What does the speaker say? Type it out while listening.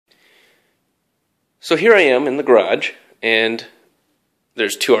So here I am in the garage, and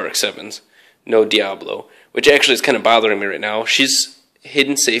there's two Rx7s, no Diablo, which actually is kind of bothering me right now. She's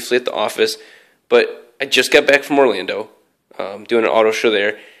hidden safely at the office, but I just got back from Orlando, doing an auto show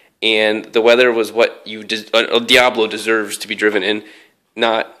there, and the weather was what a Diablo deserves to be driven in,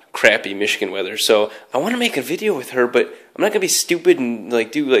 not crappy Michigan weather. So I want to make a video with her, but I'm not gonna be stupid and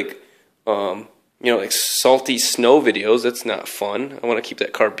do like salty snow videos. That's not fun. I want to keep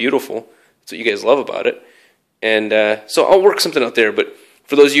that car beautiful. That's what you guys love about it. And so I'll work something out there. But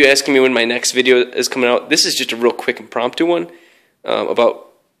for those of you asking me when my next video is coming out, this is just a real quick impromptu one about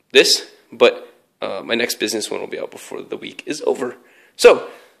this. But my next business one will be out before the week is over.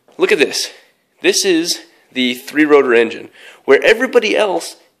 So look at this. This is the 3-rotor engine, where everybody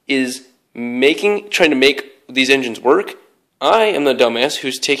else is trying to make these engines work. I am the dumbass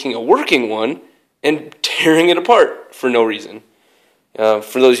who's taking a working one and tearing it apart for no reason.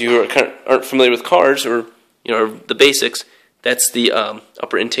 For those of you who aren't familiar with cars or the basics, that's the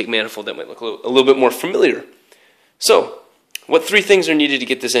upper intake manifold that might look a little bit more familiar. So, what 3 things are needed to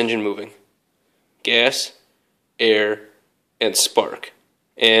get this engine moving? Gas, air, and spark.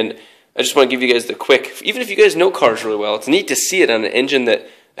 And I just want to give you guys the quick, even if you guys know cars really well, it's neat to see it on an engine that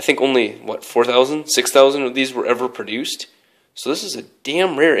I think only, 4,000, 6,000 of these were ever produced. So this is a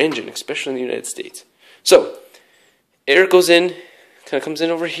damn rare engine, especially in the United States. So, air goes in, kind of comes in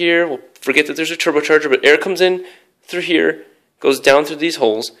over here. We'll forget that there's a turbocharger, but air comes in through here, goes down through these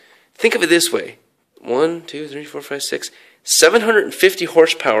holes. Think of it this way. 1, 2, 3, 4, 5, 6, 750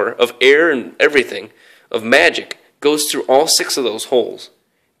 horsepower of air and everything, of magic, goes through all 6 of those holes.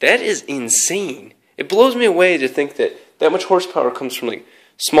 That is insane. It blows me away to think that much horsepower comes from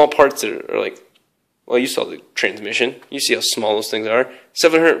small parts that are well, you saw the transmission. You see how small those things are.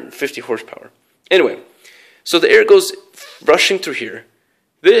 750 horsepower. Anyway, so the air goes rushing through here.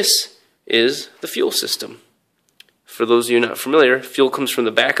 This is the fuel system. For those of you not familiar, fuel comes from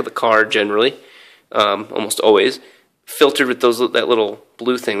the back of the car generally, almost always, filtered with that little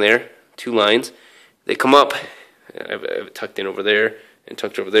blue thing there, 2 lines. They come up. I have it tucked in over there and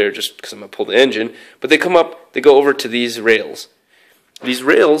tucked over there just because I'm going to pull the engine. But they come up, they go over to these rails. These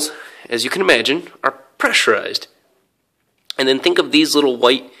rails, as you can imagine, are pressurized. And then think of these little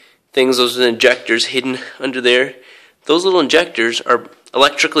white things, those are the injectors hidden under there. Those little injectors are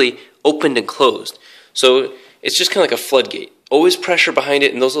electrically opened and closed. So it's just kind of like a floodgate. Always pressure behind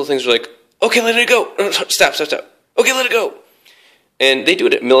it, and those little things are like, okay, let it go. Stop. Okay, let it go. And they do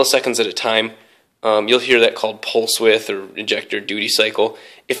it at milliseconds at a time. You'll hear that called pulse width or injector duty cycle.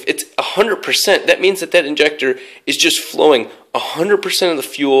 If it's 100%, that means that injector is just flowing 100% of the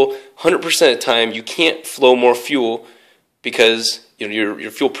fuel, 100% of the time. You can't flow more fuel because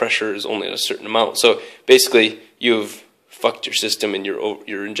your fuel pressure is only at a certain amount. So basically, you've fucked your system and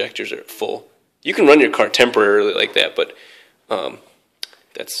your injectors are at full. You can run your car temporarily like that, but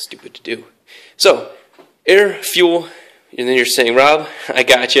that's stupid to do. So air, fuel, and then you're saying, Rob, I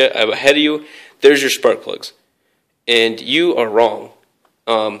got you. I'm ahead of you. There's your spark plugs. And you are wrong.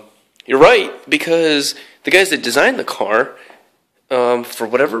 You're right, because the guys that designed the car, for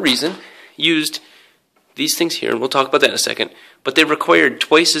whatever reason, used these things here, and we'll talk about that in a second, but they required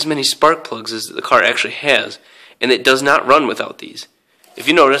twice as many spark plugs as the car actually has, and it does not run without these. If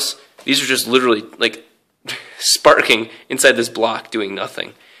you notice, these are just literally, sparking inside this block doing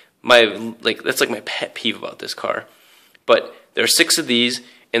nothing. That's my pet peeve about this car. But there are 6 of these,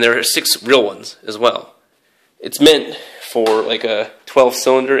 and there are 6 real ones as well. It's meant for a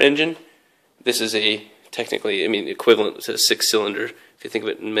 12-cylinder engine. This is technically, equivalent to a 6-cylinder, if you think of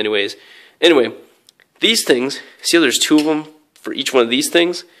it in many ways. Anyway, these things, see how there's 2 of them for each one of these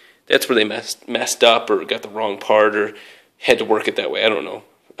things? That's where they messed up or got the wrong part or had to work it that way. I don't know.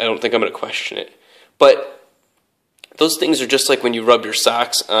 I don't think I'm going to question it. But those things are just like when you rub your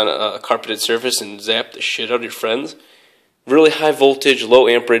socks on a carpeted surface and zap the shit out of your friends. Really high voltage, low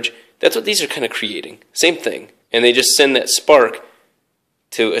amperage. That's what these are kind of creating. Same thing. And they just send that spark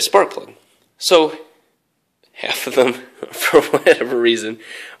to a spark plug. So half of them, for whatever reason,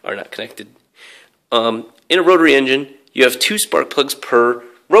 are not connected. In a rotary engine, you have 2 spark plugs per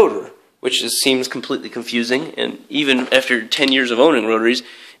rotor, which seems completely confusing. And even after 10 years of owning rotaries,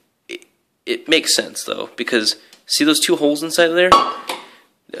 it makes sense, though, because see those 2 holes inside of there?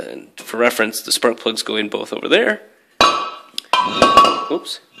 For reference, the spark plugs go in both over there.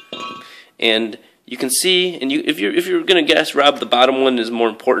 Oops. And you can see, and if you're going to guess, Rob, the bottom one is more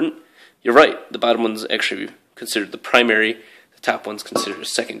important, you're right. The bottom one's actually considered the primary. The top one's considered a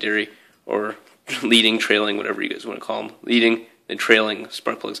secondary, or leading, trailing, whatever you guys want to call them. Leading and trailing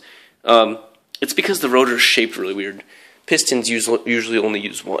spark plugs. It's because the rotor is shaped really weird. Pistons usually only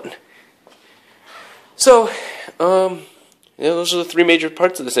use 1. So, those are the three major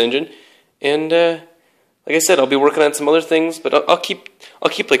parts of this engine, and like I said, I'll be working on some other things, but I'll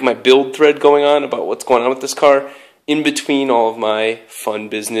keep like my build thread going on about what's going on with this car in between all of my fun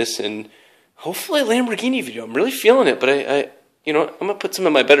business and hopefully a Lamborghini video. I'm really feeling it, but I'm gonna put some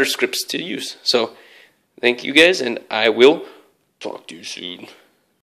of my better scripts to use. So, thank you guys, and I will talk to you soon.